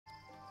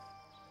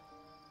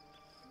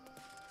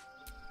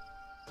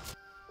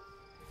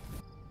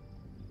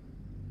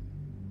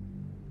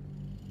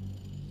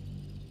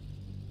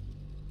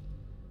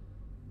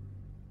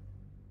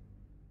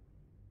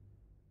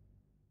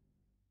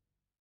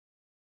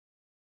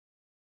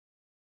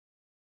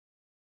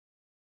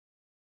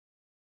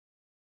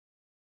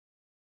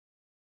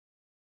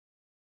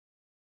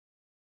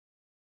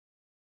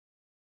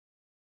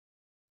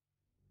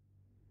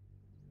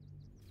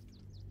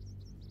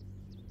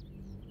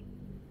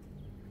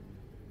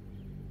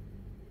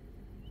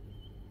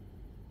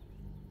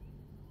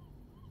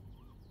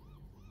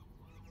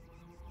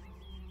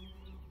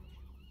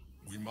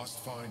must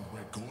find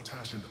where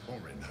Gortash and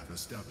Orin have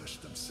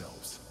established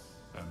themselves,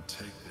 and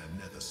take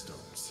their nether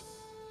stones.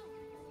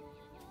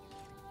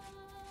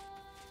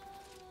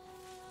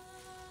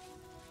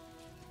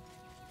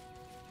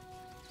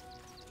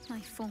 My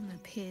former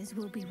peers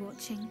will be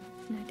watching,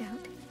 no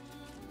doubt.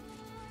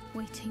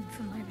 Waiting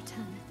for my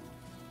return.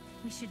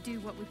 We should do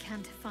what we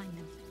can to find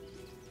them.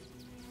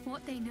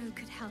 What they know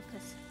could help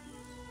us.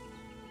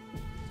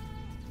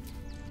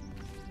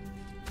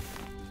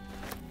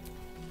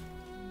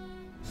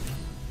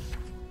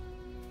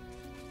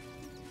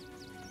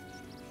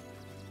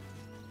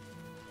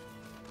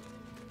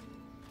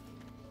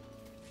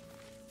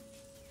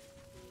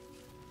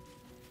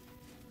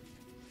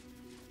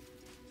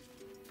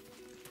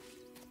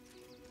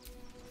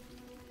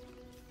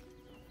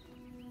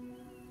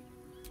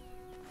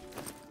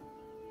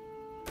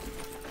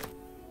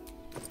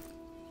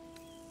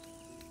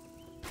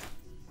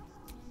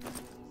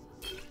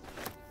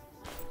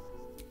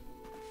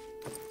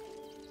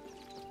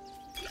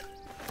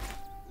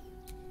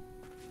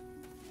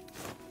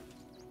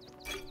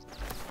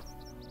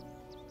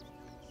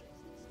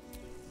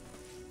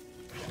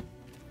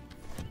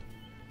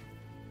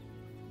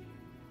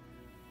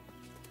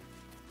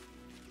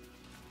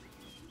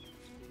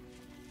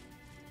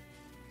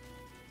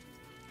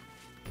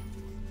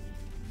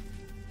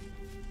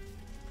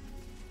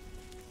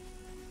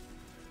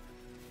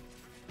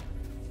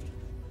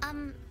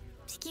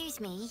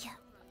 Excuse me,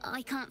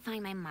 I can't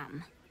find my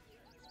mum.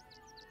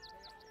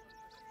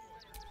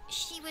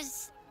 She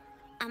was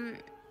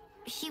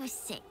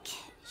sick.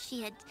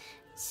 She had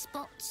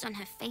spots on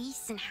her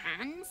face and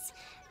hands.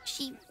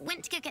 She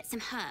went to go get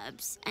some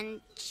herbs,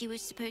 and she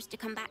was supposed to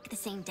come back the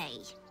same day.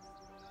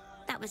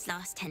 That was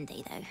last 10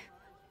 day, though.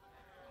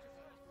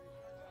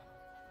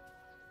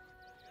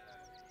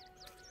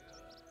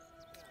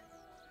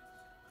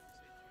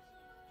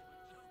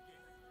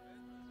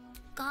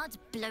 Guards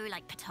blow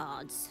like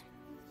petards.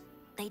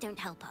 They don't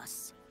help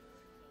us.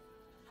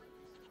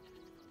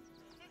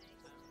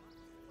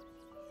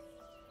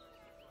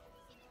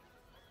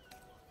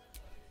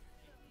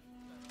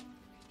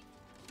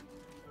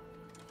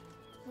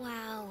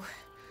 Wow.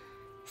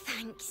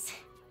 Thanks.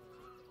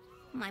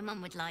 My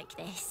mum would like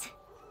this.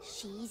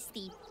 She's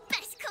the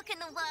best cook in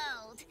the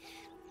world.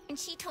 And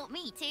she taught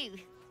me too.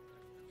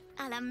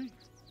 I'll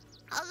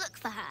look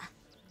for her.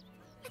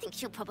 I think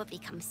she'll probably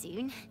come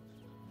soon.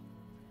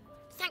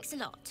 Thanks a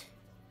lot.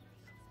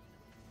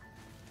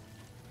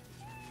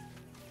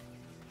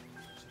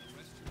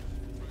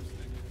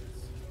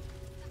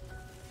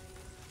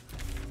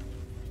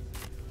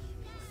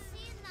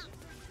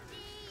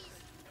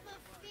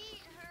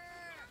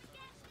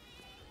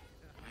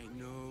 I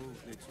know,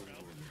 little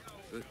one,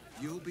 but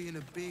you'll be in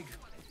a big,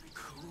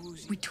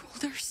 cozy... We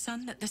told our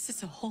son that this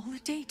is a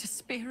holiday to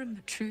spare him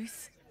the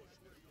truth.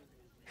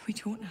 We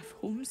don't have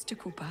homes to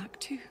go back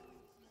to.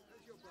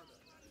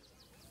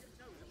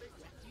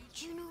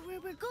 Do you know where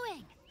we're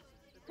going?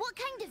 What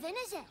kind of inn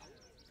is it?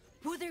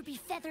 Will there be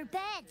feather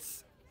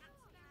beds?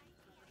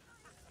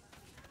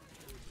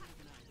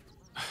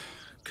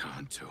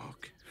 Can't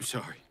talk. I'm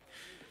sorry.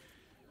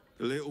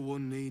 The little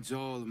one needs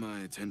all of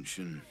my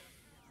attention.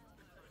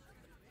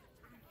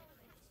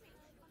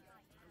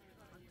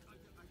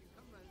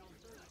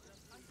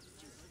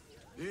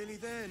 Nearly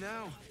there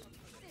now.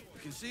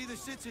 You can see the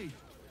city.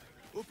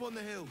 Up on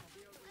the hill.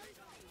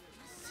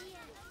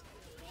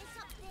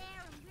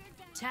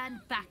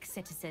 Turn back,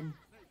 citizen.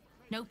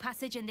 No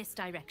passage in this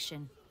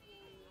direction.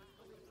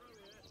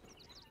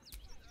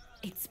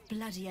 It's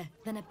bloodier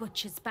than a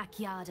butcher's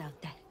backyard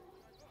out there.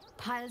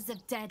 Piles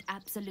of dead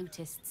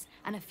absolutists,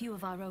 and a few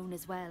of our own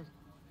as well.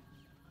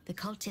 The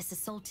cultists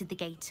assaulted the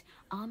gate,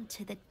 armed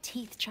to the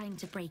teeth trying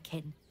to break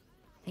in.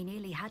 They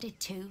nearly had it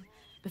too,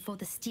 before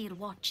the Steel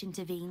Watch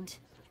intervened.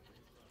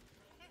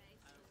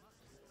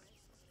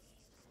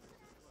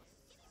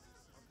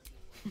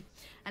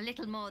 A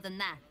little more than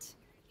that.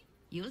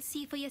 You'll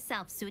see for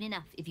yourself soon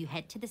enough if you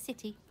head to the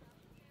city.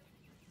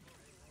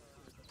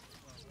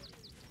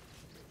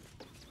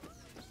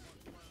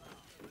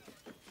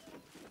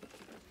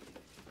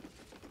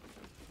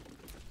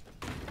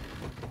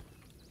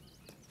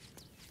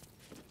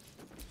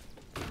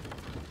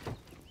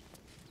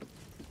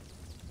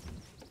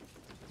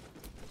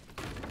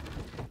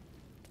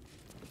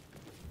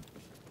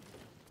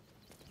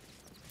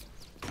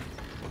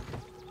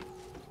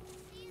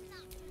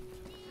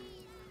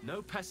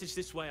 No passage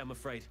this way, I'm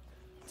afraid.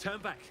 Turn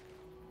back.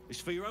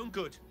 It's for your own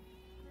good.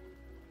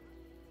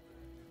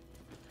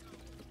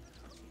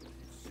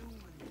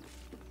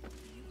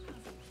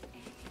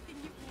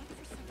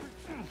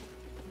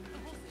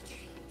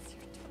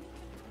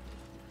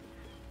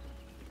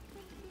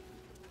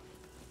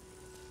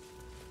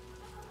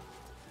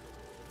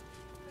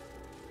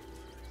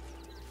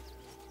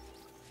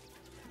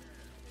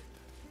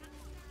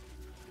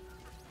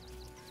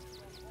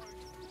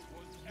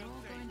 You're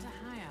going to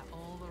hire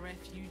all the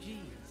refugees?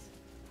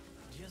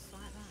 Just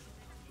like that?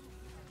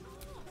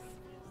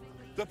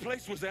 The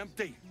place was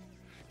empty.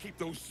 Keep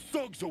those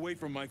thugs away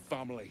from my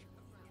family.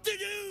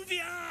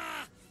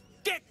 Danuvia!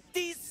 Get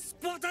these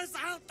Put us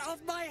out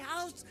of my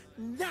house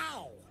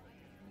now!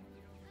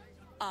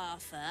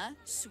 Arthur,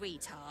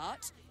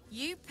 sweetheart,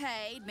 you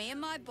paid me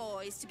and my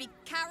boys to be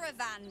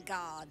caravan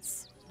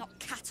guards, not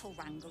cattle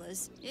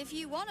wranglers. If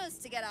you want us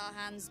to get our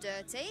hands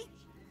dirty,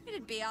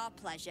 it'd be our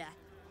pleasure.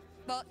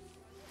 But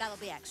that'll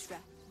be extra.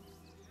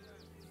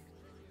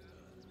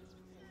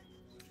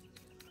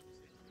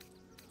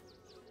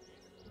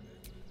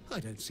 I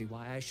don't see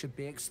why I should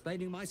be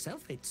explaining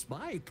myself. It's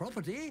my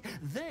property.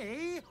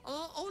 They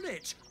are on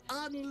it,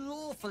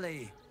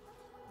 unlawfully.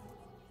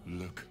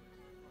 Look,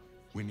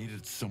 we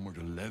needed somewhere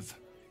to live.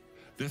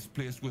 This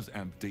place was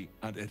empty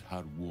and it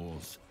had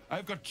walls.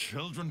 I've got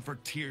children for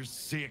Tyr's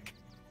sake.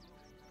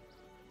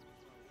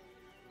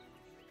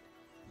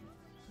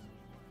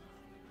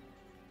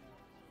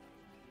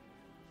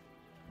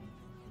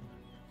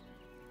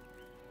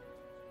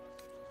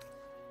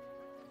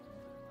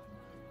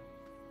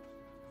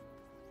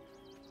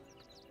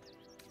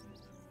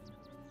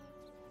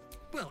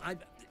 Well,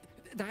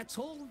 that's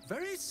all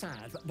very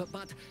sad,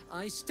 but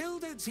I still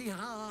don't see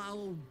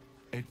how...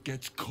 It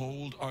gets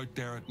cold out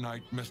there at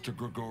night, Mr.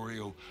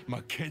 Gregorio. My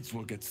kids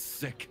will get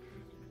sick.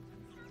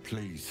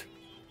 Please,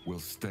 we'll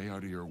stay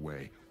out of your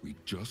way. We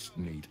just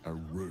need a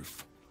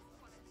roof.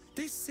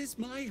 This is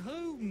my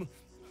home.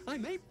 I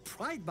may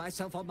pride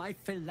myself on my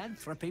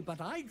philanthropy, but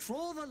I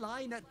draw the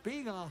line at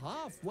being a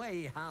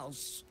halfway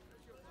house.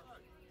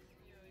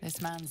 This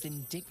man's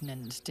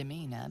indignant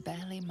demeanor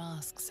barely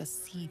masks a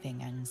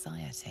seething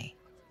anxiety.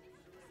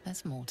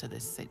 There's more to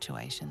this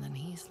situation than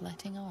he's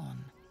letting on.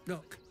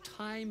 Look,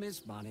 time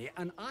is money,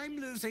 and I'm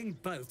losing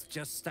both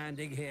just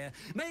standing here.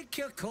 Make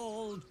your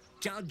call,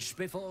 judge,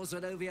 before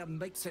Zenobia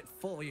makes it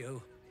for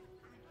you.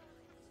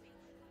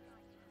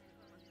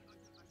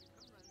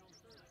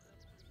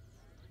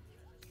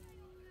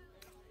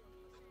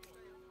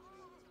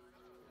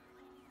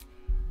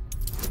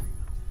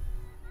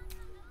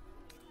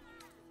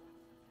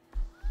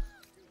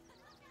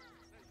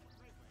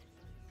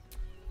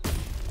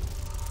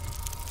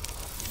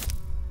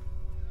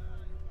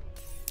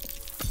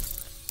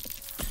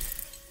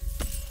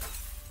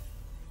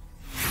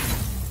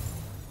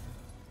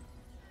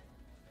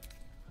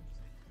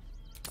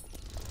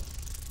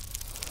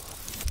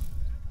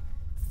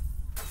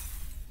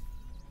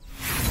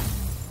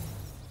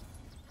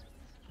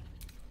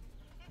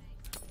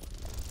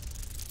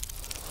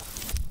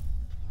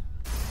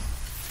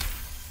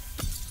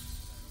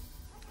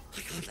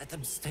 Let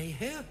them stay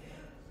here.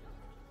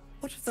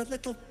 What if the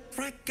little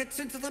brat gets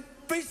into the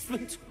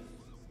basement?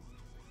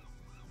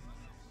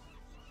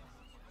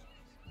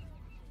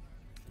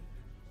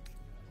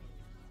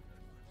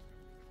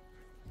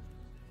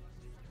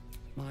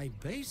 My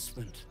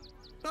basement?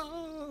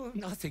 Oh,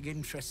 nothing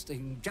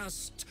interesting,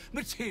 just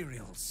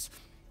materials.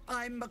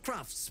 I'm a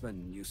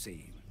craftsman, you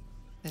see.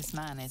 This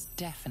man is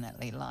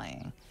definitely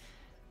lying.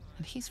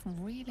 And he's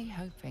really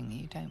hoping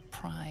you don't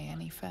pry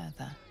any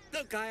further.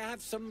 Look, I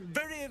have some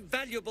very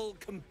valuable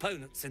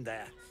components in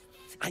there.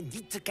 I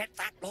need to get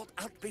that lot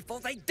out before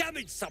they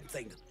damage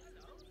something.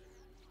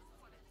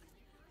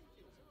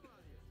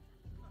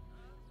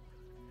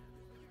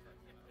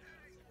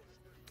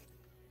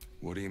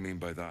 What do you mean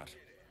by that?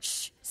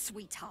 Shh,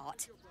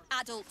 sweetheart.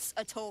 Adults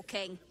are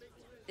talking.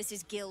 This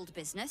is guild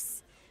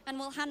business, and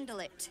we'll handle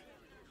it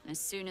as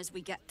soon as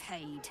we get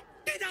paid.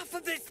 Enough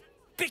of this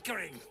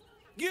bickering!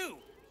 You!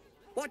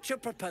 What's your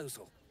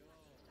proposal?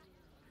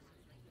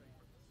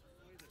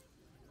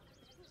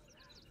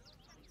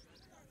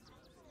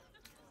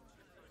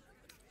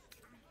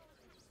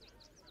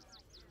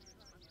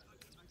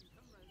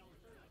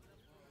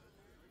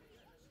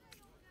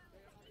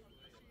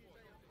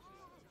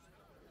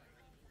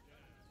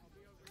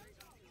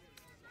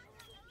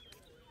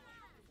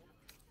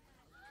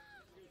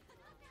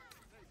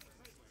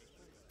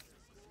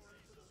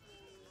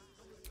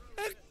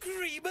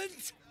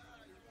 Agreement?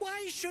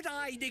 Why should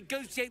I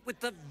negotiate with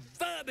the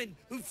vermin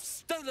who've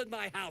stolen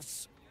my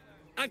house?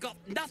 I've got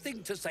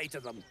nothing to say to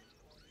them.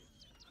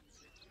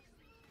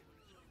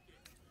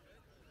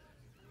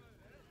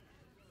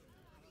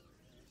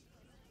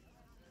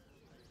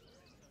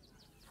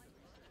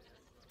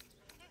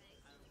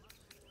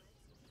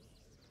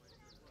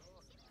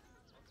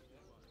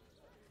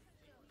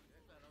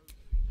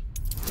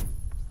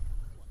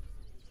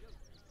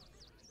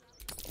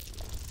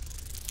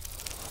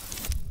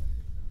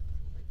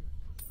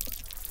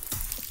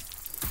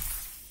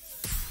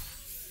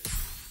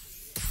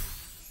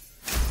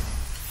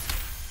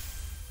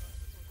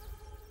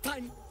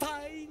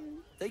 Fine.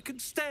 They can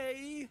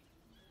stay.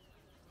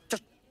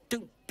 Just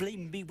don't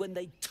blame me when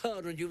they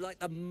turn on you like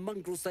the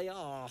mongrels they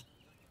are.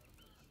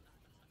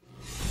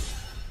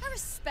 I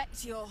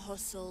respect your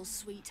hustle,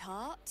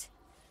 sweetheart,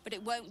 but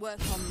it won't work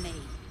on me.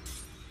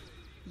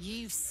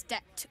 You've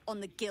stepped on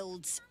the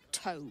guild's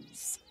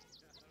toes,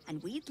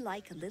 and we'd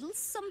like a little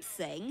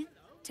something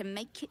to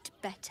make it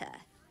better.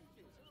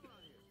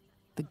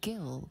 The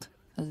Guild,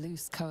 a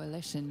loose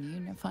coalition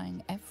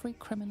unifying every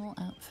criminal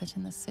outfit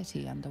in the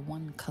city under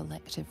one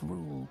collective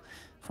rule,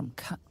 from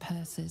cut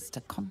purses to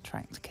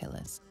contract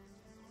killers.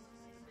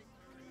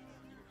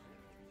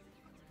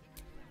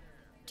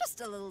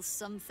 Just a little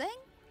something.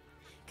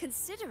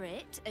 Consider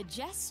it a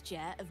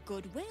gesture of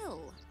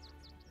goodwill.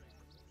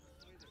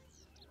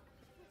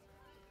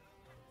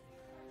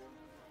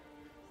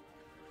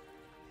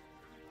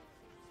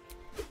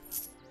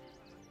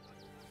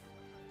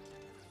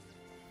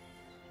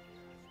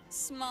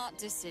 Smart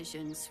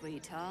decision,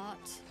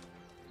 sweetheart.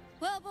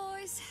 Well,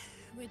 boys,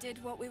 we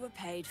did what we were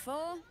paid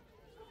for.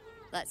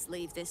 Let's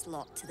leave this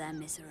lot to their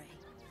misery.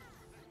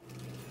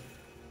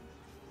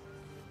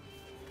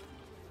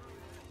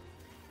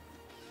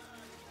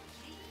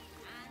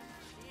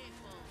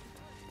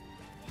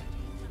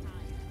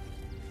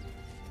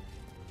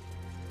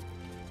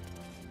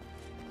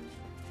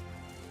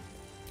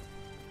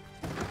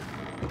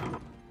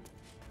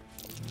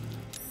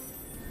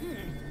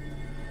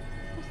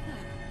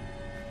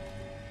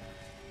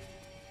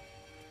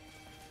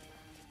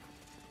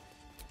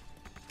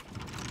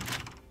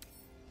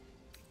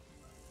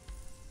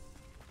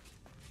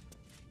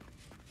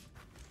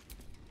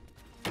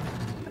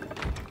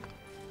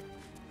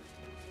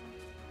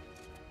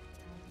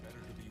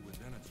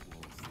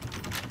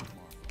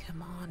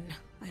 Come on,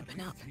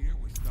 open up. Here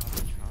we stop a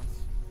chance.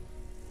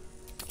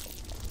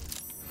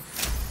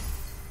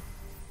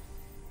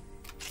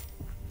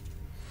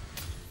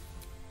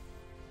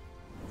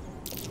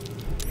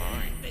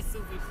 Fine.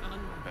 This'll be fun.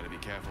 Better be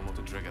careful not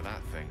to trigger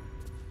that thing.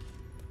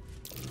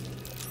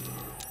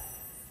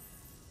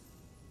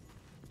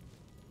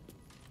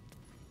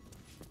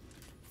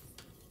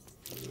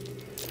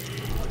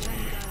 Watch how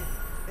you go.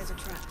 There's a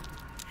trap.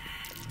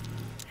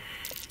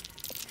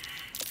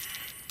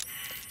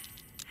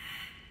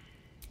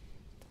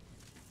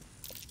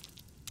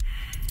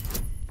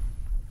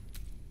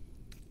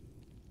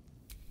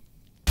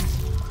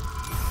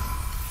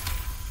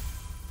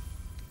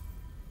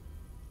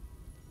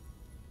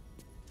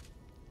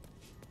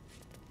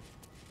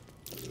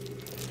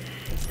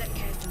 Step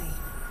carefully.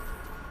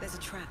 There's a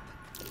trap.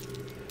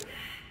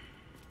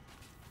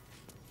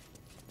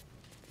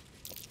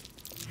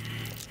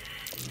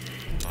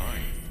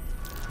 Fine.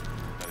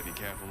 Better be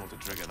careful not to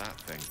trigger that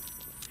thing.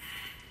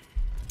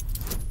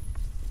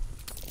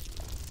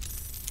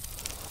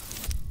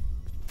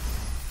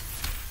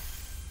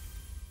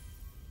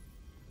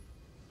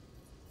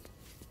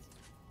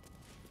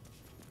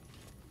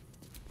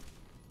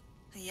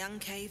 A young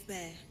cave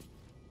bear.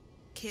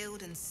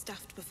 Killed and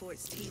stuffed before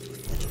its teeth were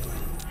fully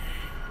grown.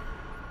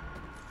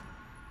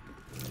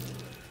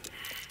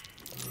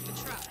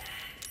 The trap.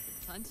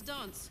 Time to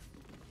dance.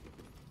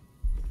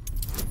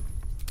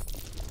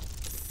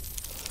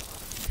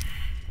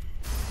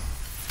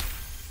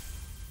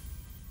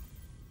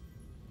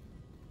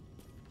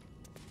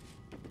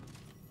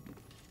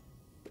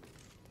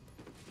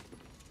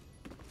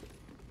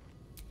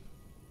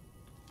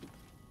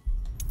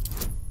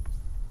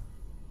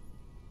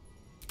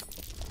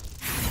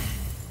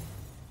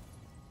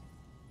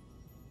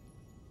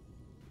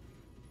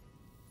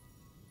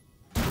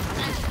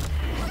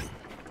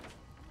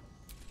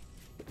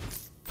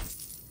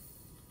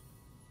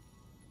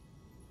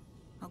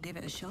 I'll give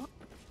it a shot.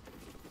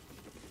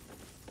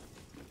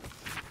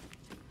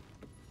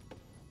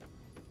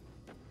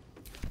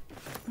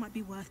 Might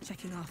be worth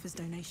checking Arthur's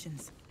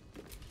donations.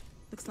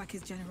 Looks like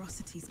his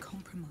generosity's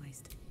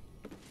compromised.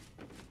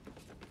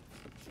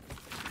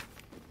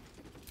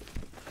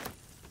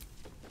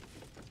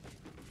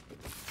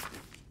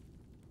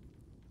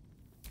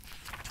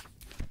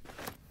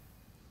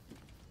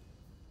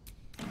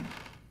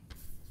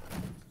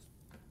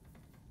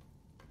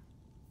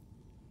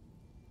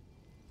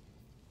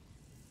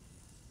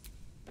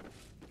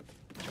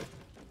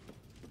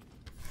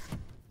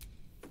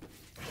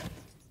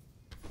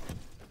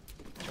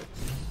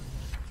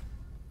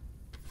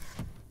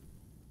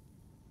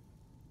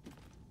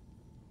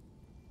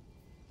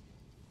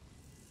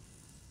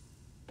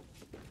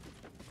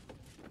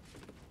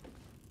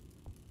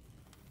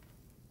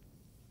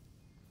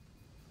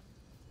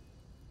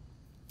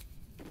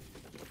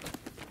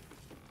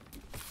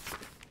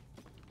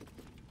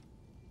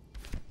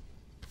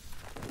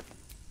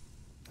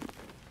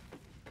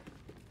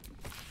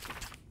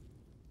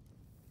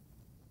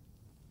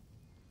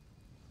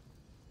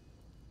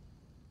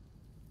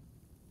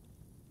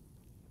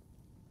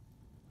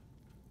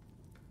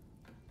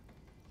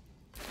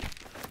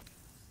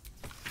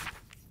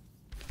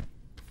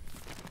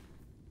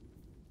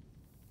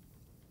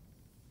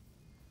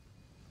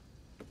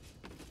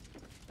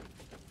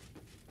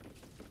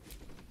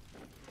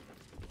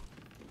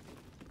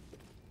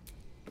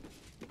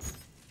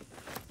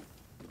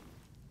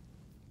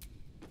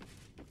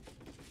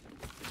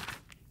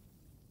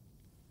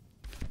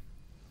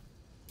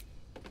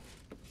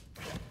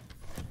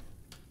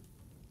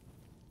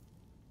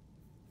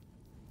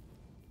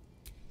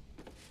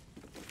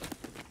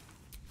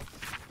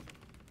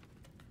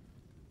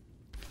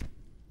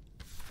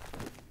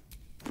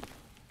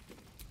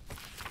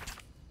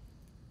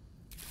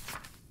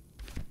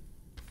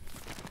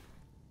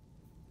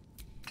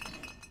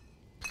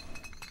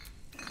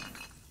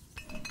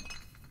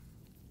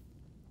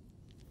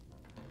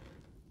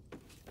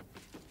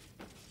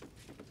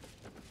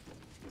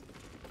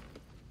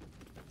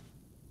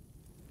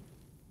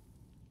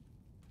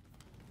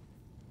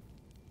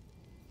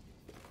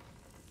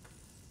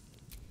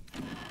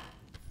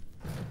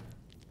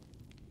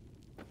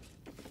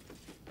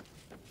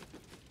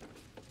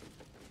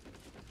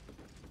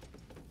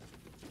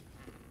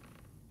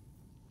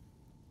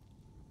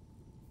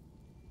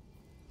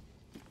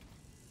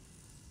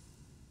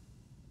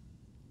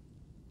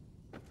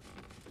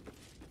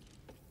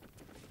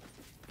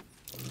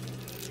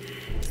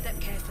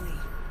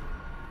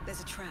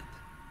 There's a trap.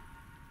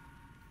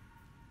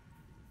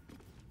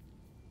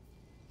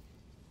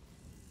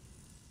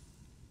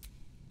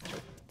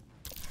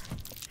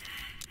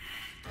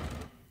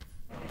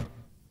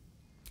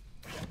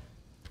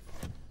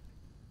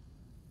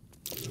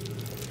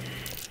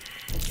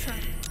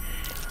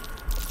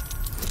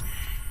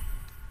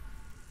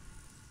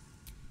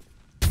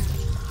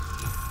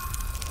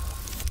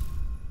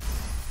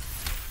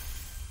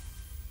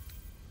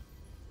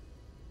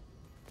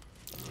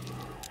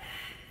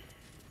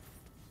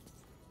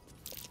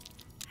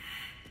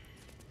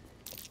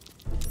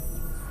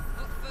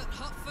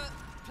 Hotfoot,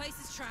 place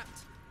is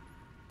trapped.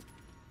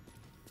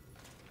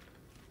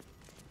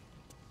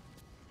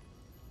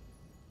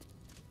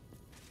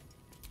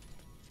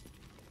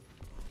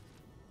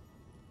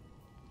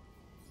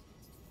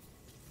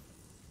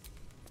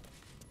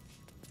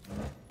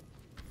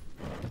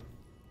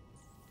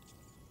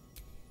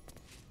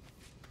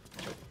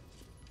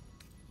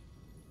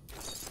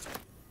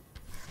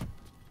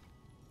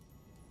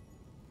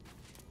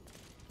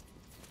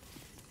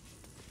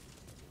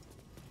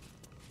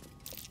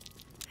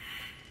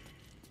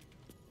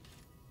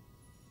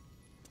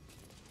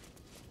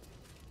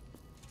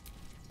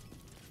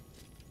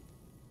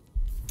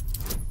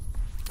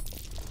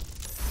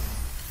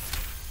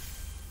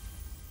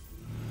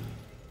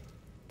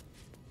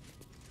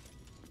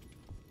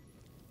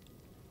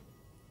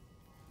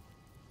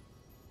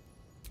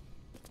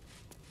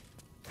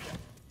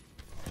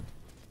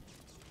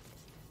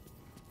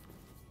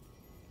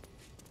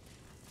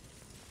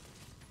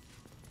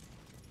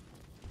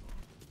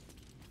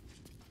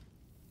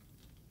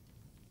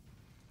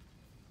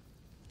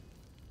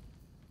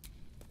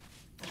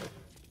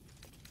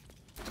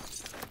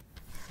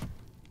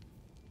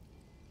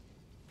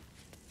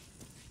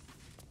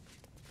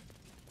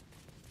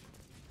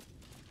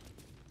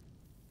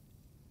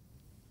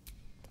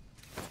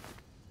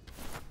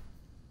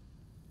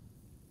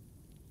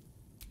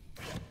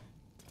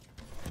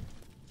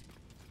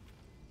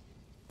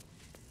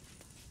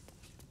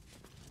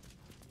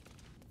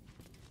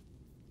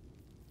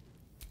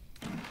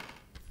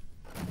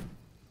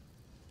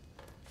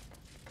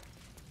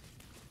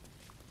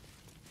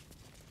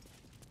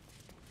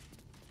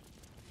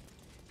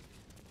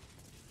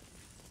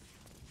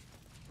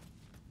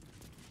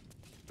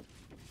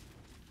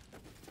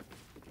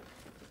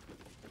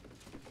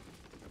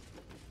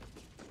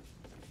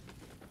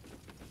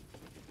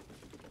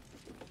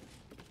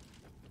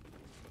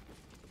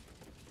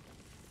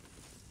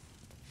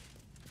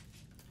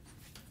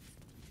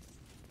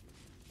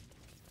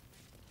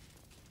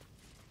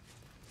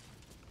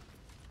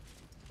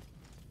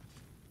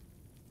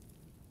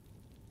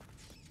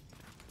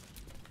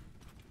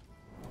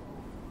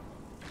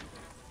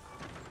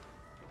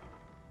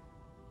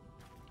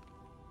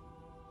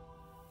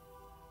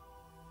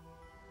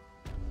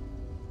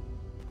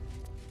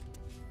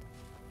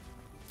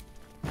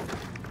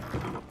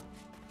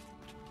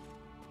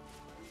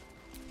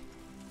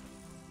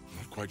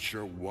 Quite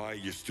sure why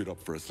you stood up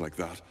for us like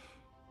that,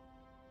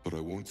 but I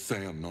won't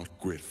say I'm not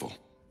grateful.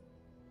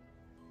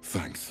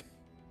 Thanks.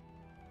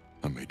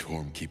 And may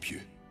Torm keep you.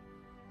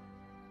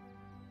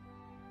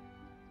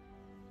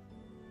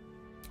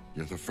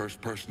 You're the first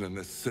person in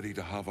this city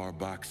to have our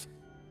backs.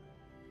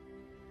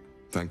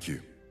 Thank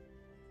you.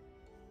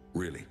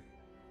 Really.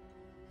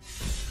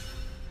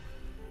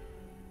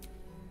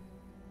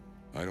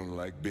 I don't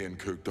like being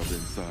cooped up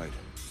inside,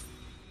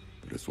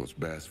 but it's what's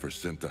best for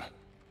Cinta.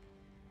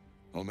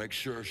 I'll make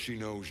sure she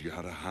knows you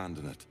had a hand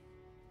in it.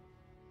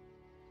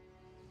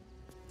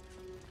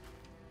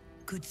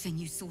 Good thing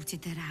you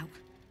sorted that out.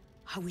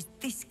 I was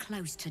this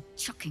close to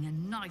chucking a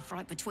knife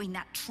right between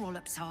that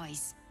trollop's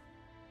eyes.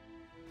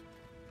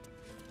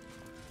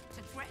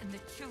 To threaten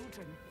the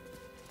children.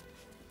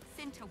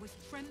 Cinta was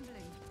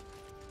trembling.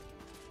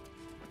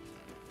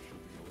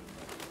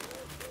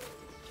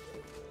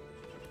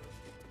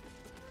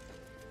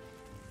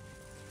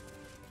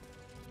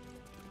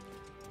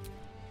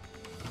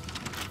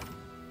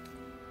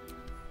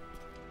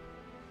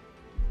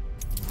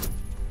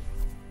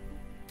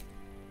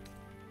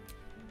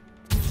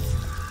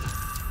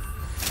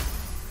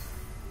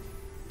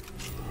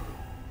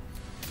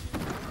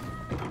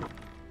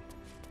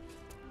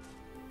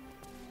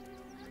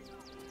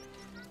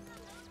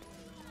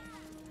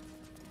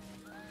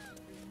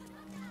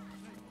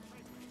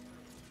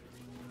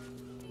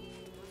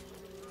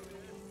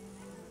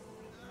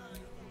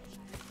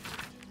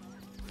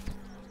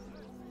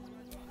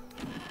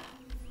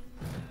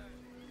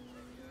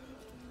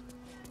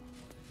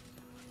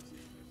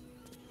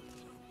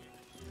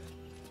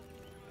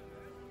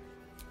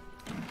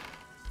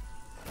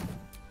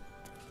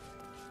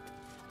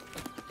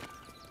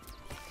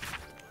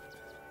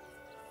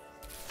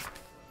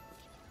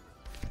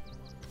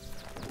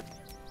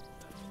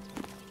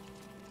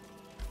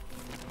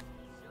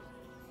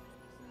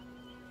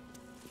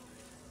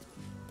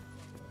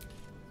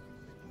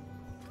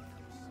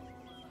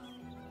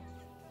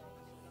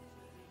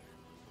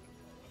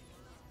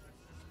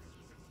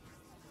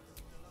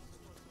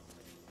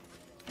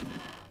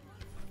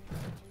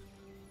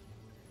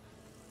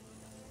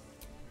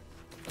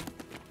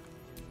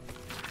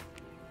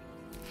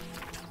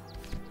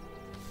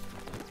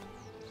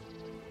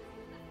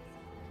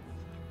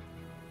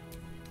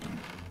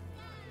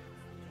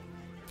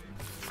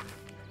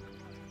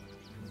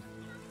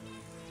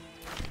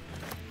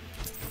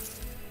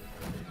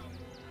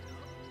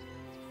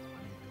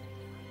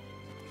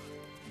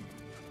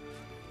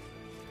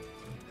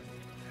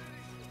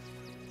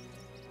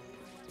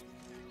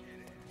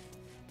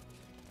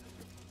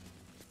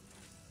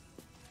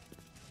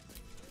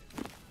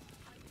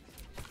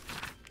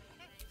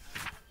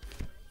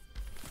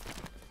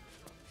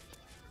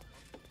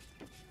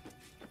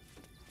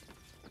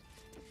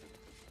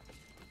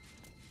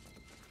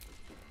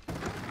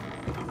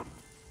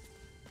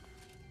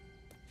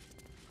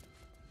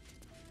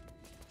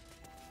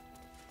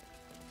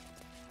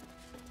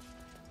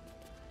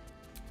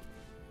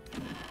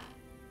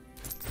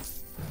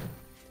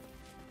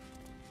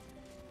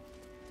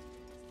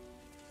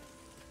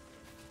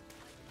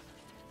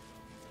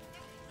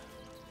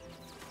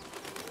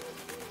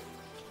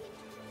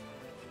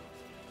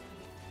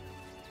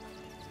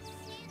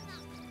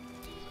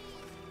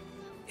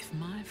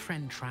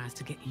 friend tries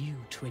to get you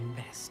to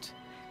invest,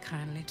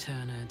 kindly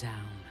turn her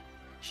down.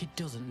 She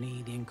doesn't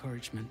need the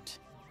encouragement.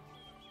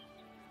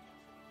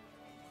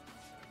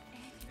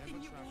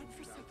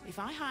 If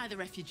I hire the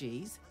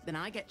refugees, then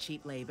I get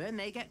cheap labor and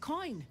they get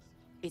coin.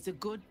 It's a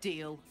good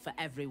deal for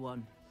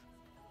everyone.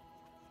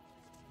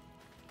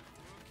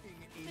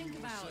 Think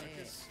about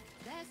it.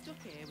 They're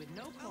stuck here with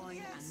no coin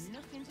and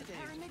nothing to do.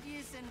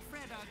 Paramidius and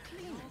Fred are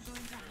cleaners.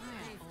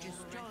 They've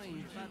just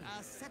joined, but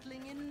are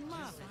settling in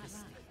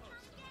marvelously.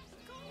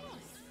 Of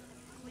course.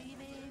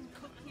 Cleaning,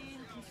 cooking,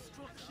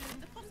 construction,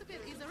 the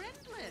possibilities are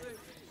endless.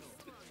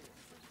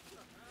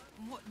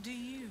 What do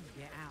you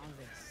get out of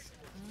this?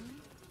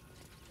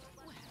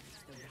 Well,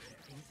 it's the right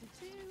thing to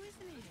do,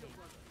 isn't it?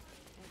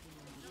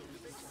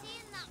 I've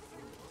seen that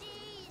for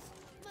days.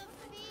 My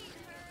feet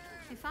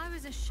hurt. If I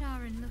was a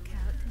Sharon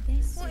lookout,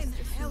 this What is in the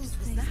the sort hell of was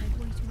place that? I'd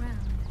wait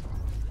around.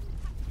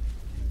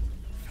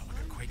 Felt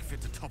like a quake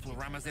fit to topple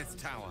Ramazeth's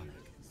tower.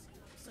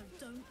 So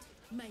don't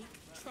make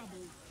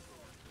trouble.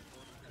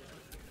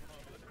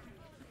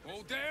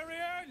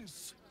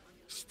 Baldurians!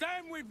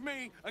 Stand with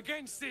me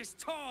against this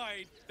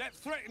tide that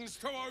threatens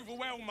to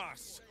overwhelm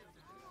us.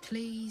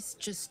 Please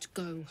just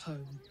go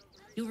home.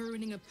 You're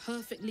ruining a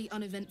perfectly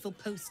uneventful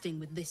posting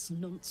with this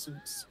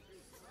nonsense.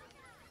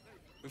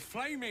 The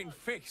flaming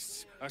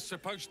fists are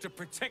supposed to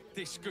protect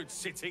this good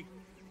city,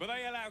 but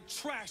they allow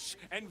trash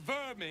and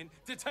vermin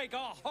to take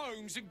our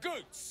homes and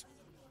goods.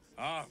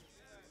 Oh,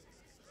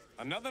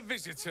 another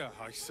visitor,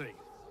 I see.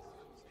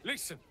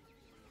 Listen,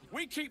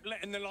 we keep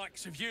letting the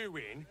likes of you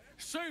in,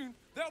 soon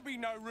there'll be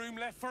no room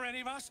left for any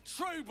of us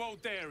true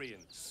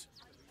Baldurians.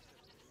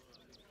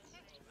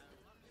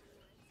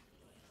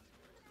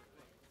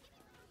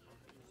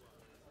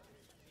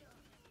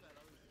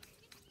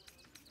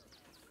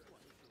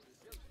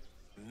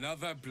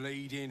 Another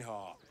bleeding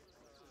heart.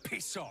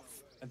 Piss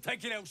off and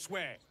take it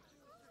elsewhere.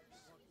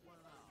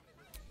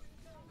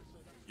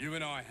 You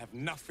and I have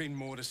nothing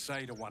more to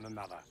say to one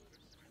another.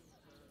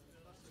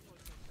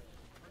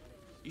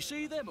 You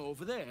see them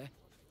over there?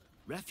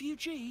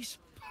 Refugees?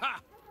 Ha!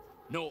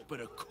 Naught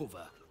but a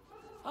cover.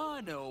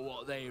 I know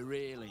what they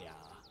really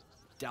are.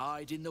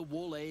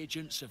 Dyed-in-the-wool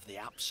agents of the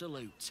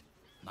Absolute.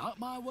 Mark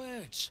my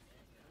words.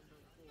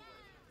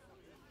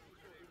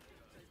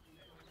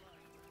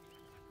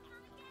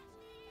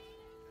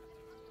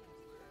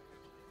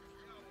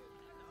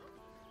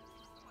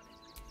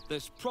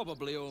 There's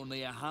probably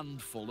only a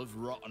handful of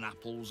rotten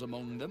apples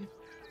among them.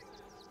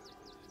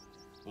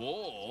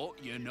 Or,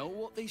 you know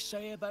what they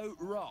say about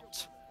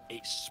rot?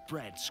 It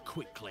spreads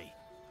quickly,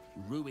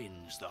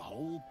 ruins the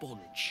whole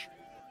bunch.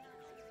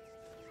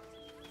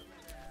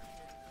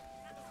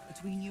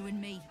 Between you and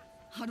me,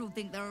 I don't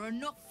think there are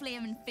enough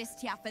flaming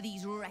fists here for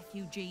these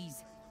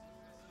refugees.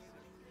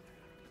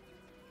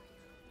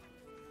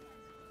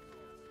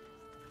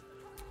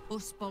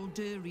 Us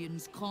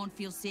Baldurians can't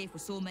feel safe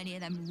with so many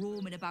of them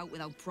roaming about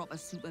without proper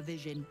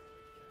supervision.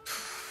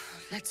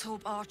 Let's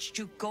hope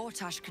Archduke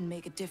Gortash can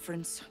make a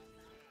difference.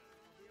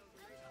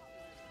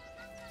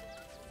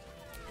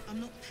 I'm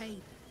not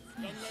paid.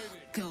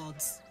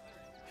 Gods.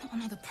 Not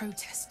another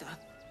protester.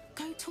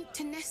 Go talk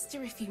to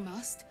Nestor if you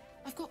must.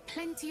 I've got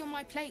plenty on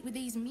my plate with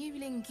these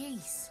mewling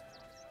geese.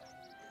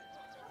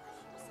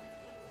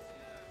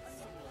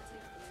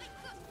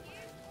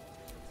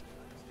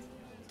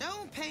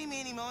 Don't pay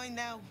me any mind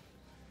now.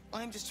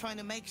 I'm just trying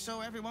to make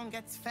sure everyone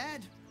gets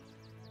fed.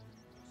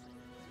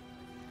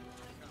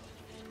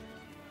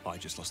 I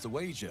just lost a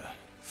wager,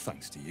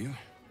 thanks to you.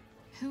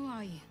 Who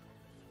are you?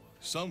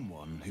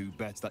 Someone who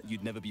bet that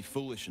you'd never be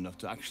foolish enough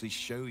to actually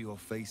show your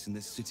face in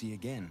this city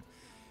again.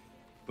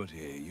 But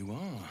here you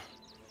are.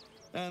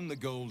 And the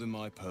gold in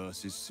my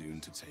purse is soon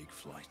to take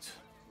flight.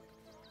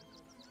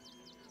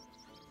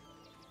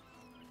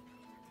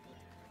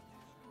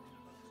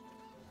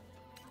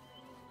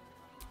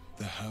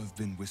 There have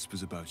been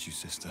whispers about you,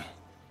 sister.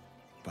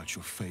 About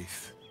your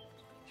faith,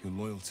 your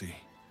loyalty,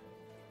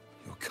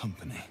 your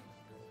company.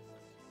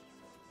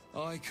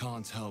 I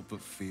can't help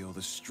but feel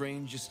the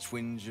strangest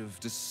twinge of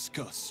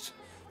disgust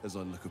as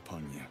I look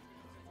upon you.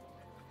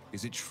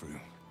 Is it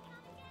true?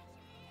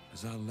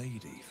 Has Our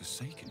Lady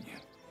forsaken you?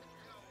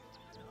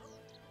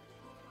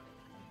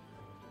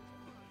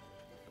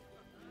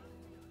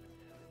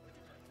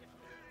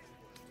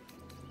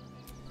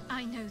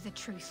 I know the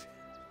truth.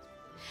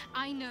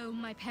 I know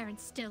my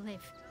parents still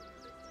live.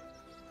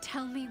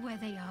 Tell me where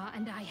they are,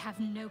 and I have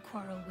no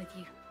quarrel with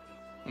you.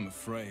 I'm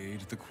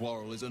afraid the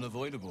quarrel is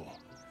unavoidable,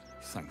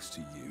 thanks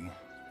to you.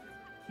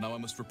 Now I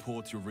must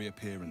report your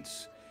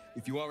reappearance.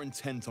 If you are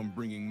intent on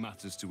bringing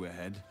matters to a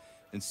head,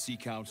 then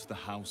seek out the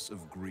House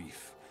of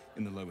Grief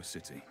in the lower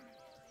city.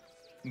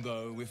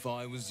 Though, if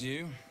I was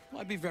you,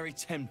 I'd be very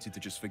tempted to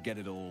just forget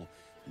it all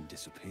and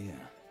disappear.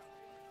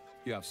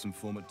 You have some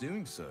form of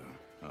doing so,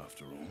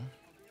 after all.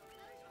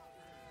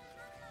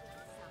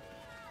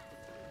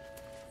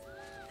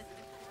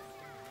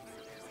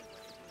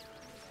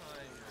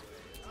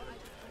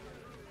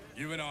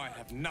 You and I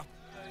have nothing.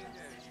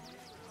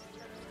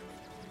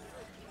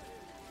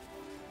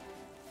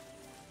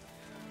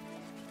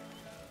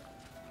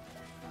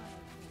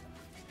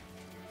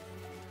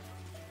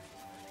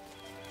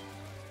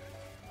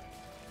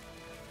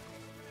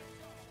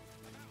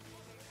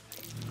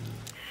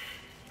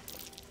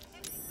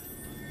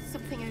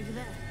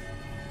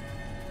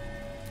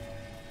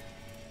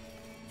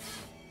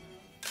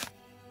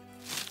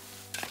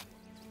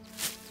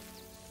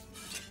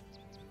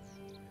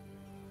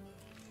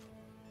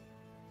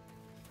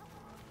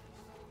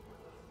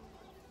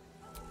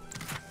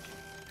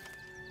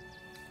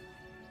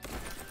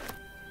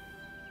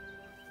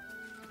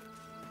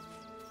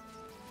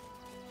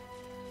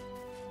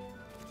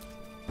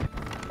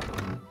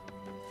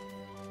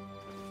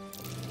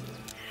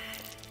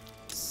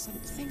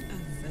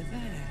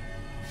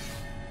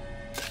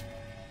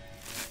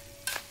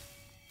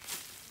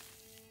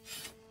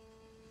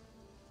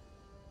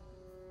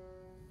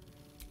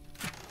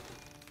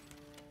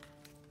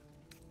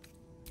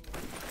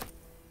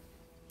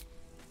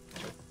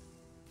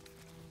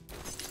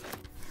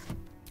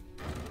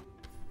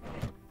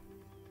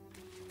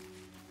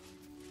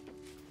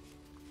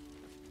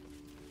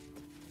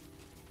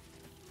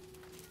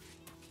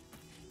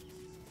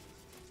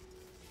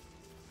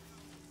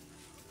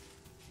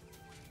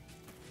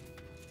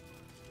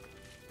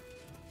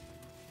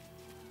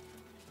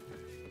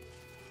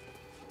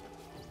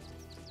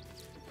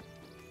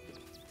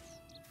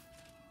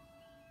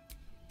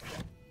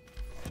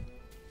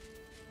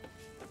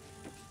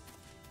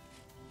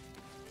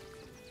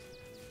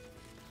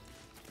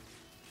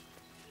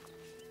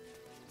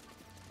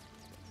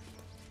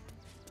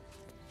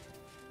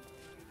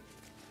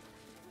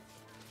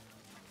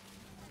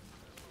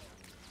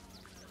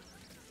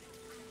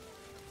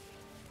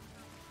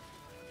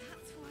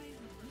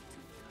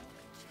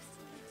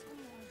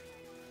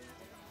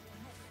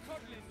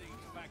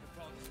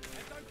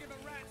 and don't give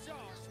a rat's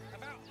arse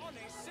about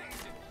honest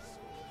citizens.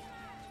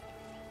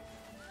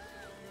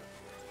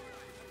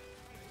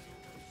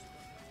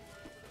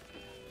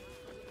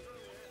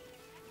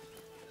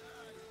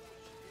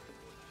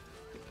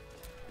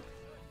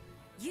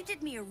 You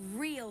did me a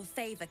real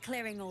favor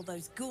clearing all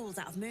those ghouls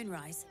out of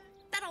Moonrise.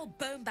 That old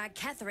bonebag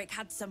Ketherick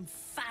had some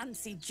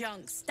fancy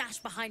junk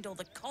stashed behind all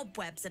the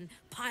cobwebs and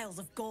piles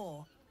of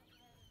gore.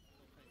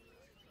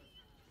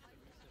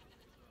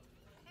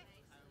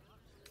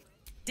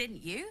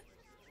 Didn't you?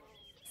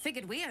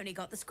 Figured we only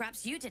got the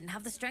scraps you didn't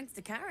have the strength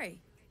to carry.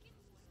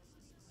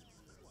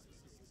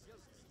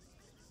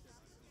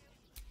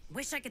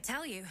 Wish I could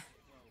tell you.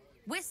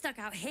 We're stuck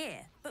out here,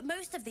 but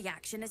most of the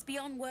action is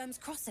beyond Worm's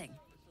Crossing.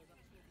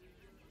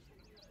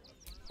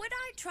 Would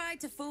I try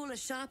to fool a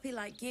Sharpie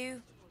like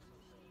you?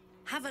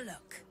 Have a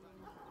look.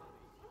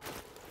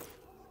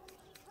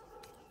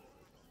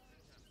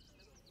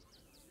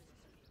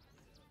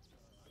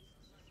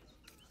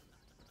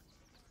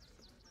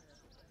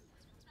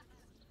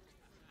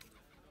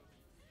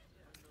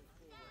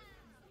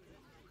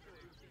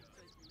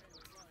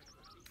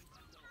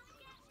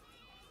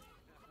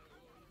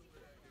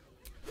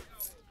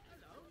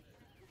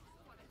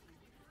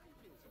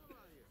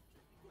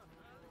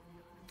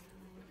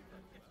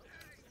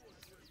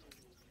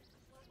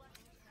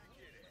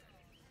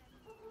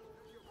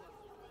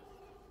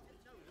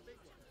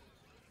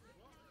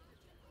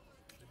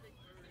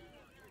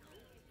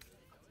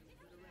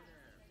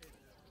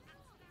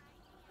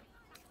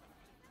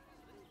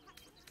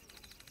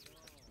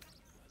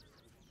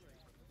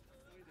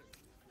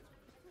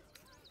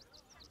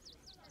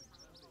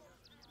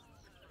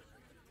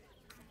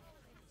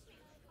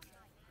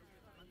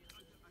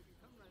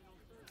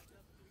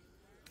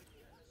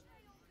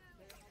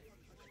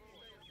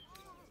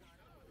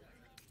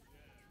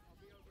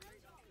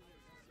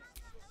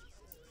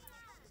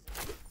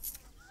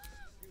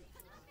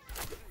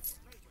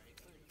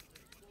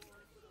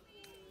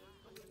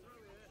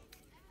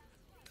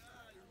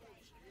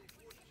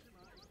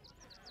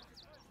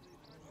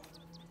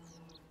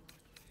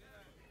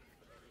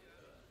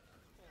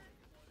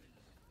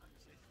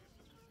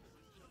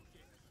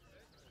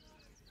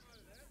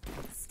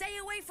 Stay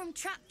away from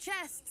trapped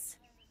chests.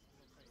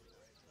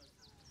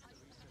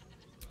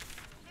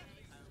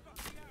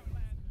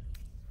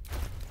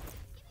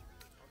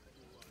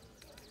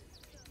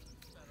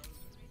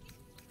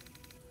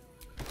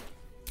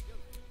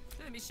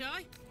 Don't be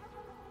shy.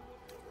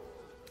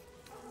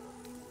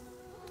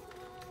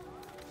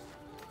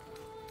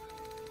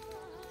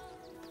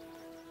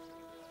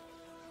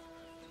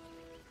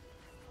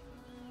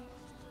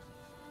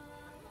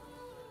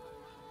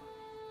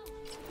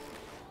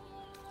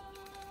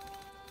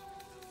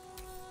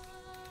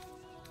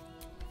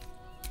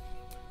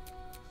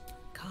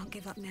 Can't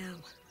give up now.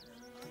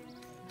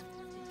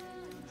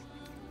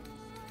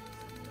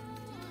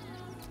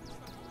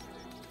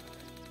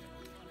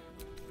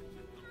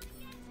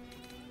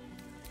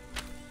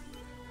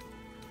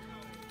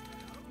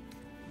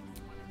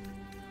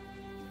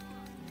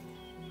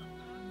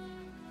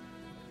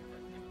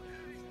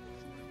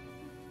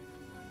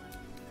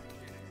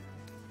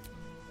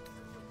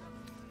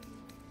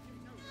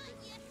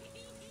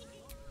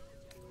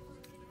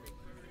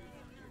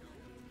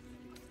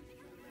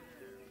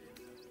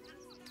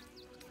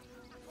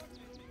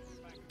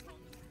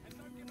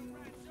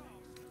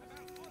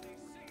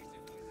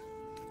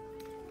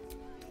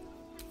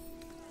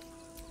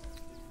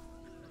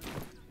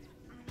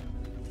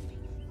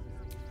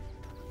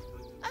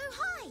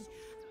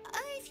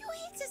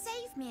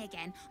 Me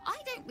again. I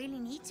don't really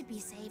need to be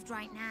saved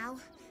right now.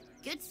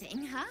 Good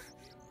thing, huh?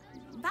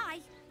 Bye.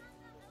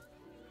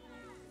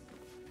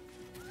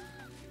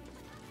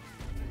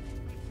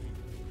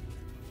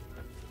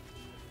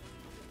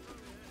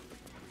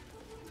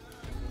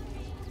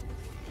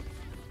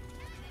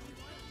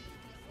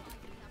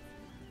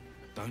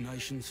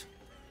 Donations?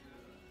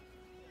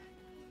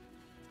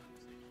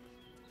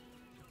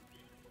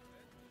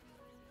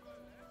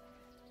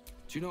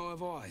 Do you know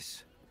of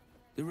Ice?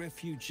 The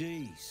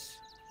refugees.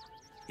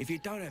 If you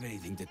don't have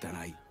anything to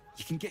donate,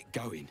 you can get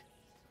going.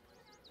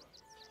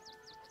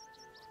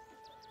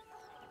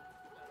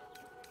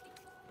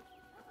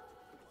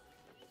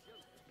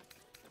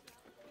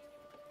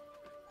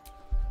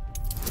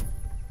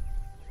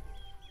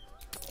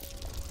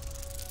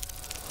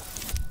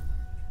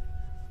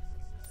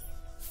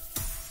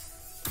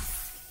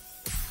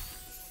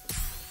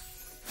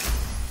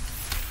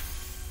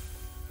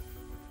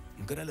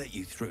 I'm gonna let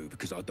you through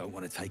because I don't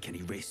want to take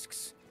any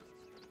risks.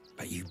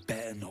 But you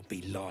better not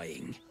be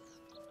lying.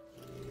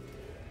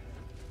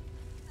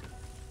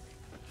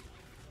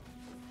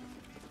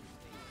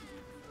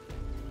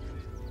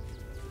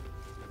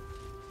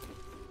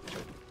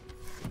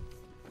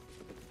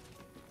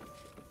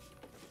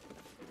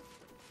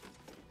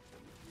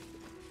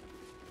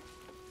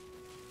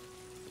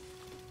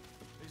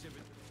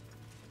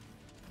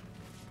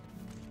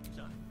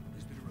 So,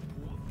 there's been a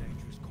report of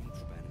dangerous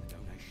contraband and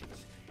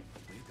donations.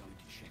 We're going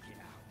to check it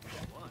out.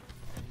 What?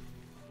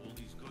 All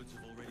these goods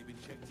have already been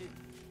checked in?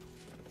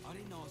 I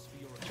didn't ask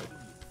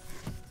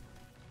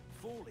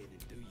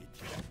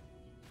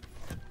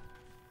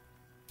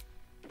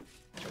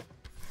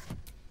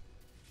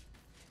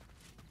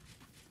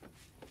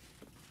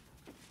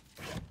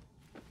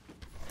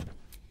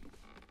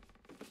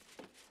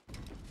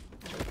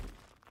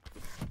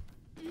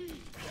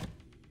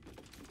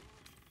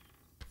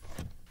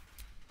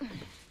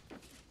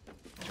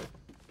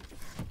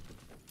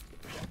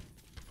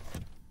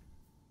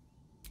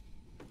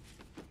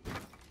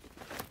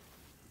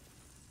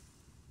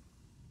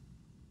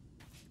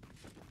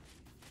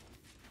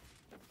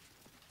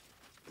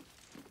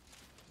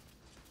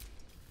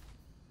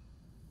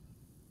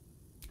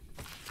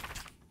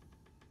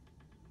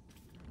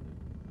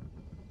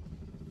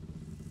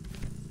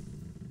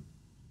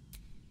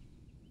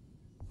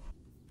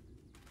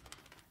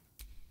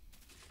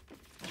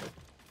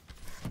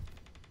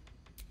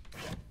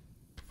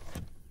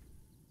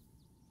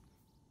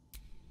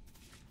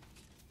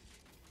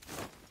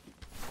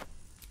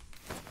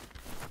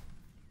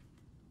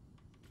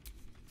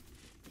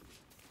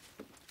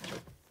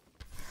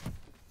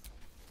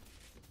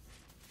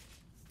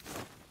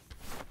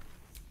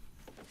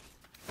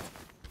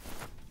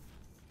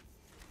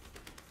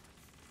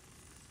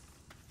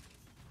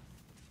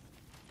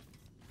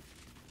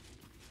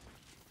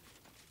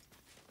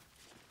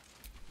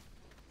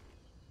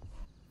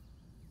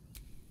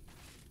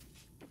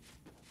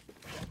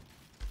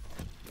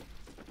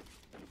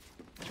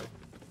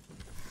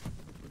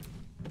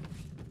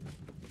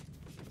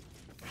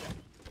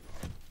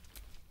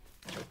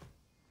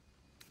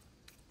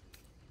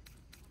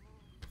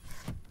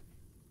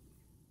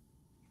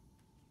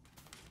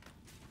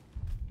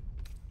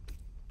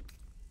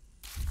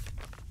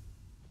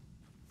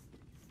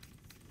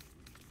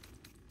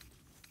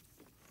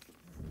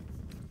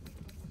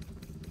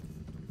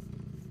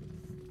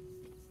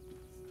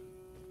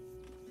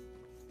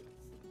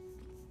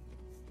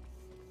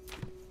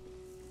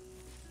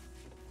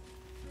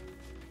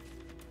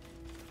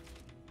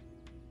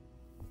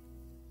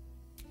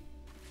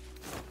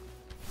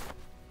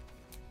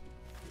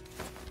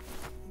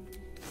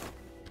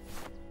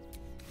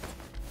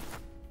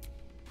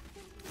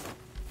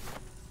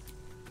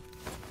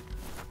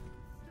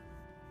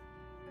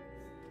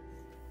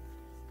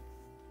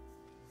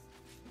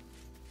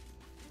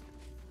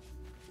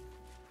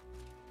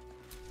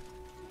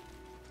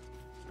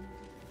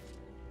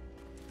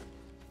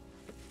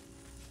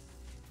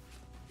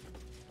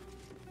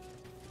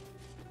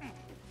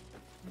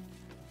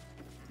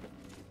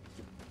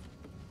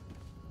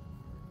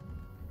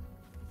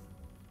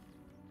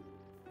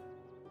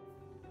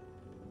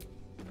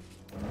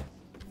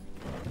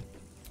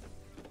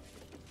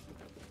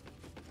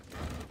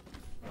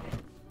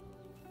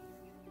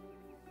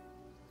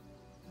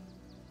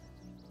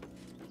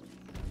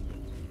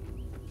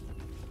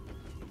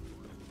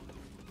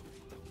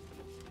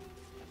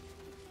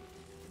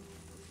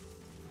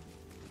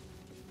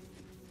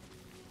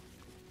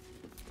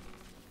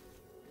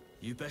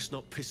You best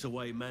not piss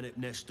away Manip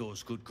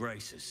Nestor's good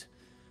graces.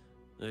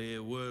 I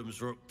hear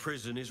Worms Rock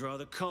Prison is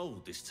rather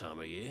cold this time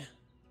of year.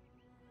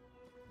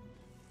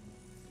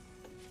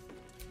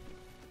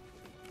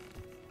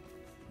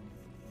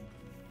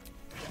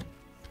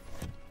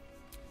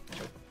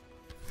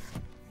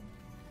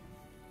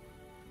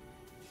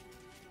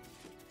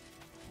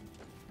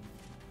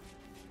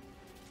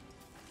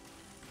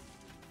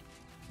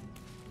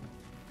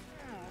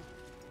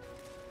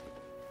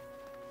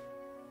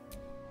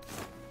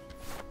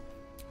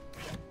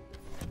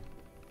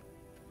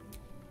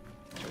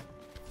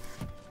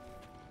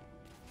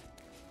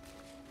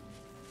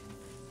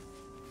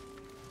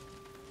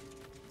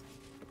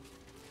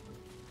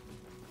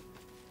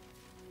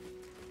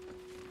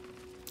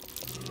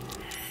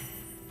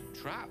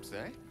 Traps,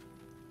 eh?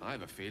 I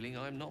have a feeling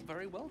I'm not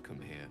very welcome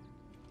here.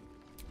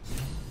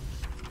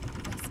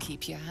 Please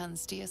keep your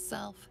hands to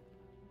yourself.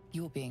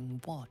 You're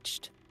being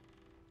watched.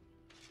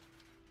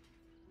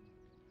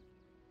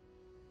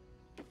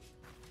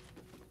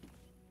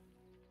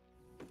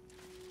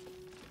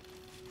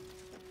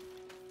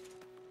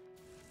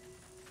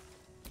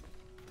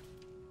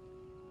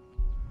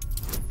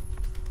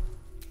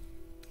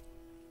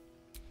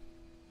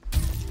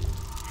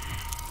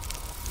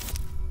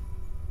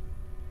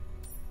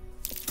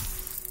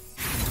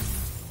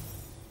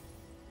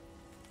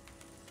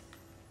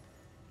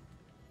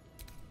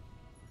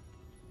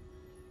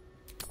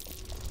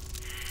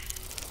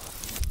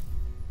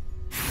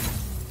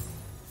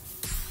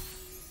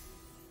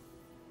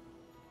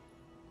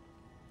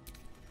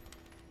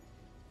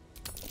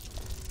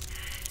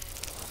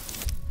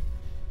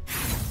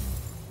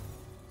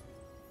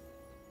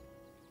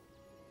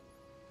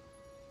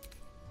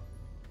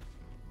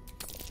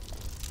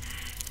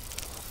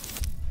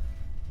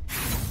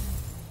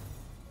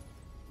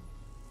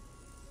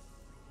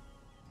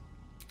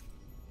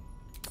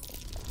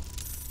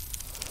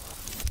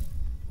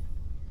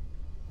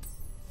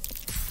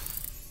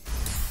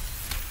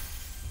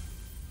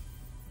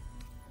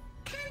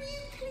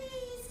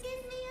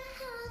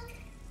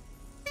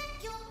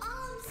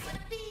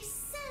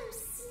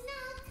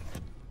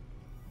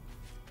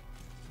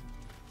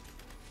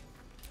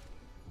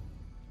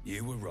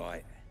 You were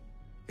right.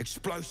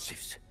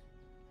 Explosives.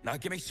 Now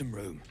give me some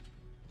room.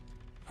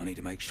 I need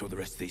to make sure the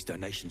rest of these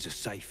donations are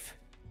safe.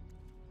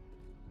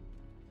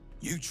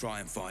 You try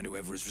and find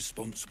whoever is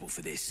responsible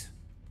for this.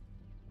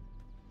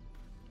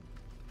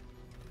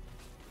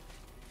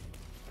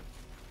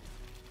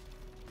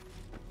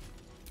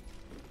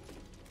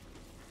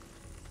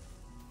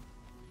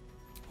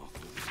 I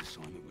thought this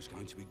assignment was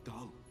going to be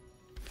dull.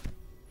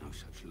 No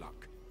such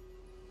luck.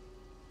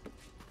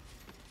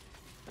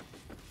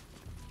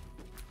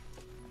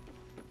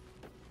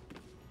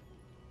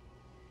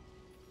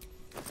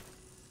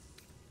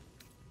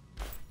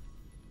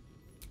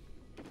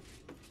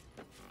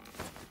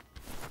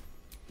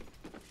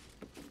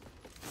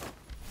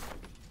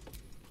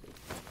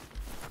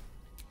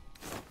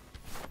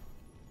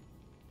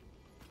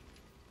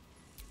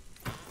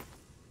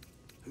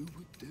 Who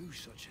would do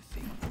such a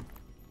thing?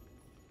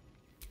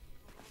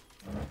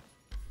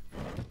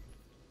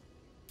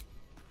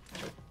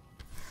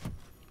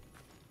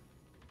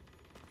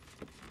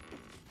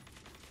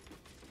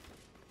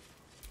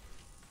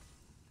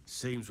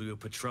 Seems we were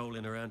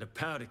patrolling around a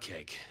powder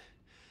keg.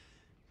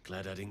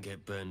 Glad I didn't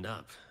get burned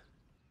up.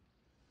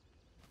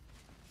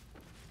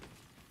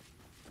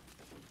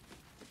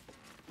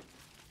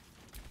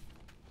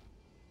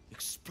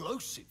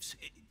 Explosives?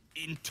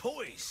 In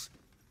toys?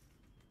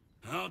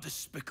 How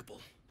despicable.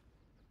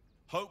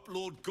 Hope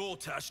Lord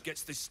Gortash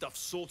gets this stuff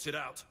sorted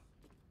out.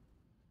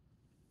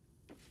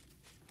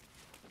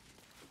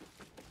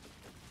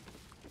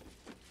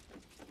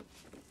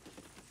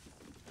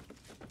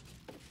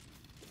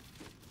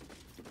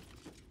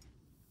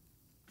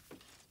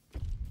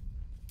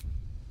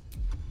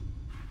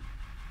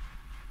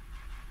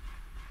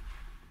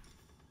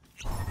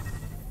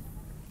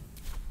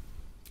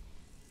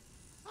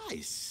 I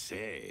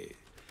say,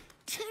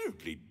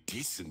 terribly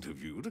decent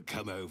of you to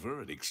come over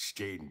and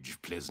exchange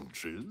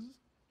pleasantries.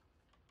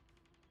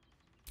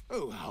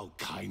 Oh, how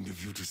kind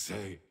of you to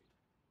say.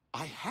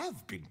 I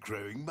have been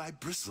growing my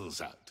bristles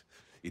out.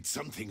 It's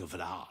something of an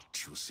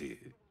art, you see.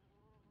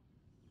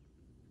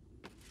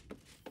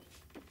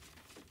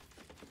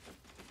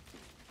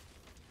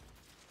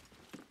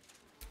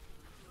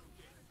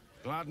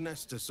 Glad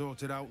Nestor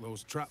sorted out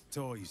those trap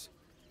toys.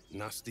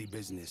 Nasty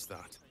business,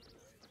 that.